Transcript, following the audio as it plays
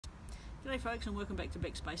G'day folks, and welcome back to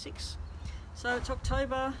Beck's Basics. So it's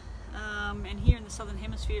October, and here in the southern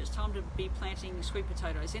hemisphere it's time to be planting sweet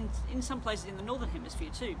potatoes. And in some places in the northern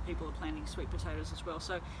hemisphere too, people are planting sweet potatoes as well.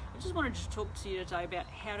 So I just wanted to talk to you today about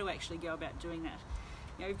how to actually go about doing that.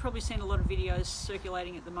 You know, you've probably seen a lot of videos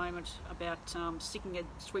circulating at the moment about sticking a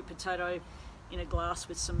sweet potato in a glass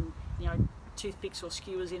with some, toothpicks or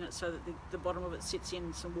skewers in it, so that the bottom of it sits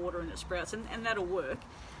in some water and it sprouts, and that'll work.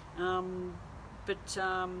 But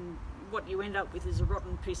what you end up with is a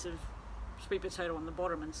rotten piece of sweet potato on the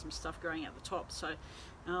bottom and some stuff growing out the top. So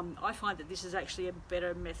I find that this is actually a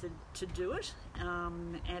better method to do it,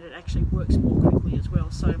 and it actually works more quickly as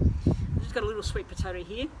well. So I've just got a little sweet potato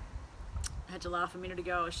here. I had to laugh a minute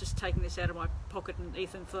ago. I was just taking this out of my pocket, and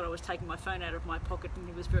Ethan thought I was taking my phone out of my pocket, and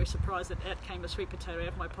he was very surprised that out came a sweet potato out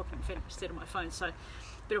of my pocket instead of my phone. So a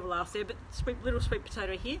bit of a laugh there, but little sweet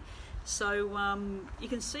potato here. So you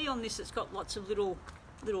can see on this it's got lots of little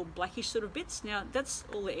blackish sort of bits. Now that's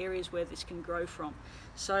all the areas where this can grow from.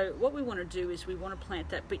 So what we want to do is we want to plant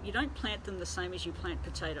that, but you don't plant them the same as you plant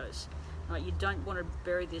potatoes. Right? You don't want to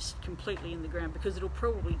bury this completely in the ground because it'll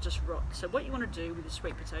probably just rot. So what you want to do with the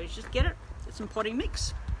sweet potato is just get some potting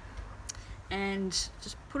mix and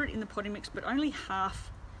just put it in the potting mix, but only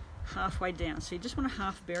halfway down. So you just want to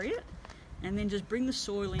half bury it, and then just bring the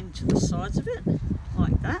soil into the sides of it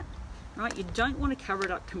like that. Right? You don't want to cover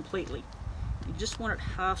it up completely. You just want it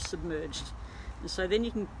half submerged, and so then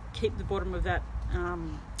you can keep the bottom of that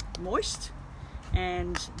moist.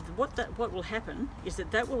 And what will happen is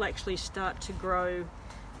that will actually start to grow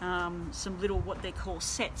some little, what they call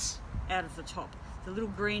sets, out of the top. The little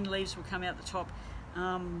green leaves will come out the top,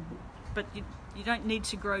 but you don't need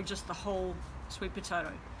to grow just the whole sweet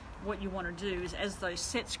potato. What you want to do is, as those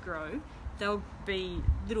sets grow, there'll be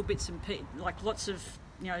little bits and like lots of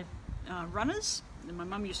runners. My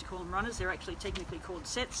mum used to call them runners. They're actually technically called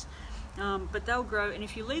sets, but they'll grow, and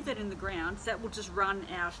if you leave that in the ground, that will just run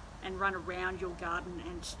out and run around your garden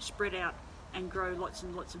and spread out and grow lots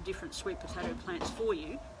and lots of different sweet potato plants for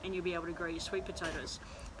you, and you'll be able to grow your sweet potatoes.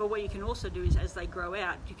 But what you can also do is, as they grow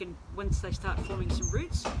out, once they start forming some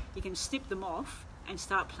roots, you can snip them off and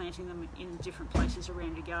start planting them in different places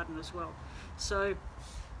around your garden as well. So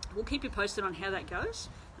we'll keep you posted on how that goes,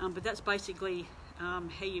 but that's basically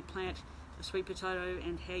how you plant a sweet potato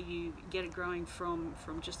and how you get it growing from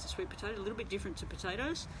just a sweet potato. A little bit different to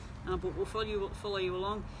potatoes, but we'll follow you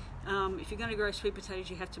along. If you're going to grow sweet potatoes,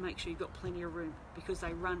 you have to make sure you've got plenty of room, because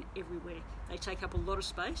they run everywhere. They take up a lot of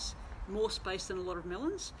space, more space than a lot of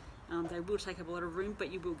melons. They will take up a lot of room,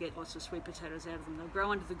 but you will get lots of sweet potatoes out of them. They'll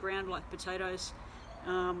grow under the ground like potatoes,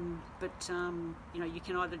 but you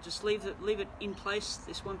can either just leave it in place,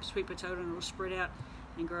 this one sweet potato, and it'll spread out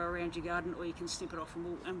and grow around your garden, or you can snip it off, and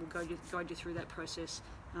we'll guide you through that process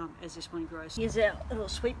as this one grows. Here's our little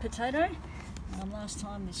sweet potato. Last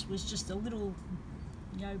time this was just a little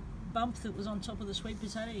bump that was on top of the sweet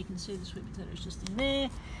potato. You can see the sweet potato is just in there.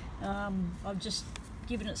 I've just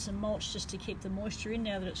given it some mulch just to keep the moisture in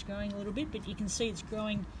now that it's growing a little bit, but you can see it's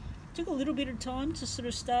growing. It took a little bit of time to sort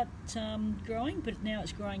of start growing, but now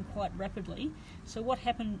it's growing quite rapidly. So what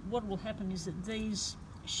will happen is that these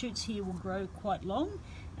shoots here will grow quite long,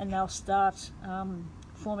 and they'll start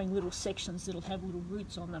forming little sections that'll have little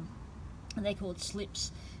roots on them, and they're called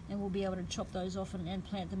slips, and we'll be able to chop those off and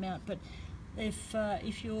plant them out. But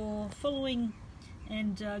if you're following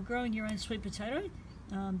and growing your own sweet potato,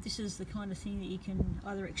 this is the kind of thing that you can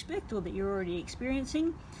either expect or that you're already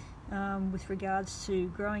experiencing with regards to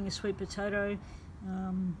growing a sweet potato.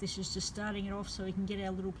 This is just starting it off so we can get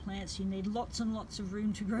our little plants. You need lots and lots of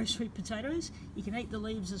room to grow sweet potatoes. You can eat the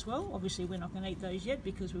leaves as well. Obviously we're not going to eat those yet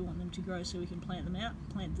because we want them to grow so we can plant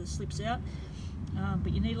the slips out.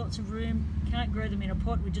 But you need lots of room. Can't grow them in a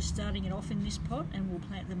pot. We're just starting it off in this pot, and we'll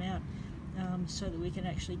plant them out so that we can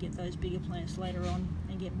actually get those bigger plants later on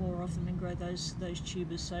and get more of them and grow those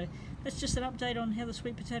tubers. So that's just an update on how the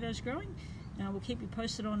sweet potato is growing. We'll keep you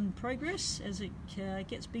posted on progress as it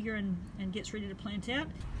gets bigger and gets ready to plant out.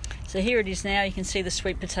 So here it is now. You can see the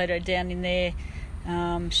sweet potato down in there.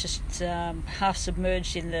 It's just half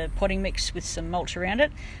submerged in the potting mix with some mulch around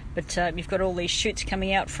it, but you've got all these shoots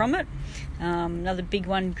coming out from it. Another big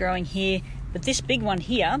one growing here, but this big one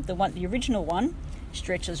here, the original one,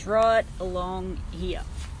 stretches right along here.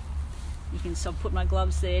 You can so I'll put my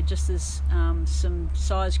gloves there just as some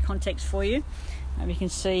size context for you. You can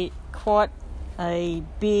see quite a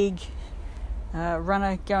big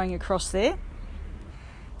runner going across there.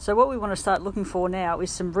 So what we want to start looking for now is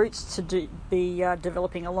some roots to be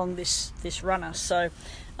developing along this runner. So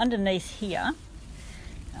underneath here,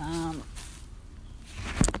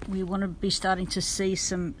 we want to be starting to see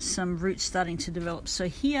some roots starting to develop. So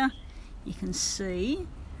here you can see,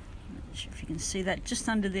 I'm not sure if you can see that just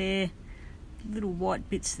under there, little white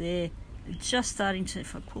bits there, they're just starting to,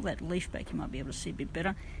 if I pull that leaf back you might be able to see a bit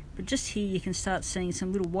better, but just here you can start seeing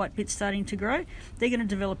some little white bits starting to grow. They're going to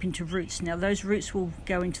develop into roots. Now those roots will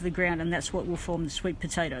go into the ground and that's what will form the sweet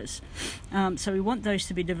potatoes. So we want those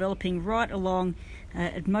to be developing right along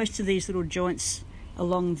at most of these little joints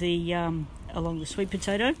along the sweet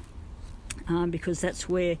potato, because that's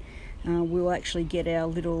where we'll actually get our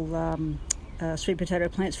little sweet potato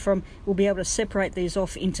plants from. We'll be able to separate these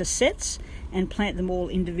off into sets and plant them all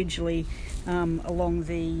individually along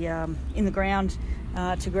the in the ground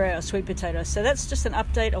to grow our sweet potatoes. So that's just an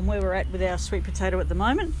update on where we're at with our sweet potato at the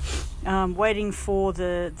moment. Waiting for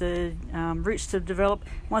the roots to develop.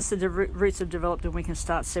 Once the roots have developed, then we can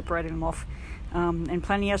start separating them off and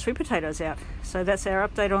planting our sweet potatoes out. So that's our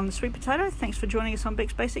update on the sweet potato. Thanks for joining us on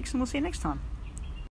Beck's Basics, and we'll see you next time.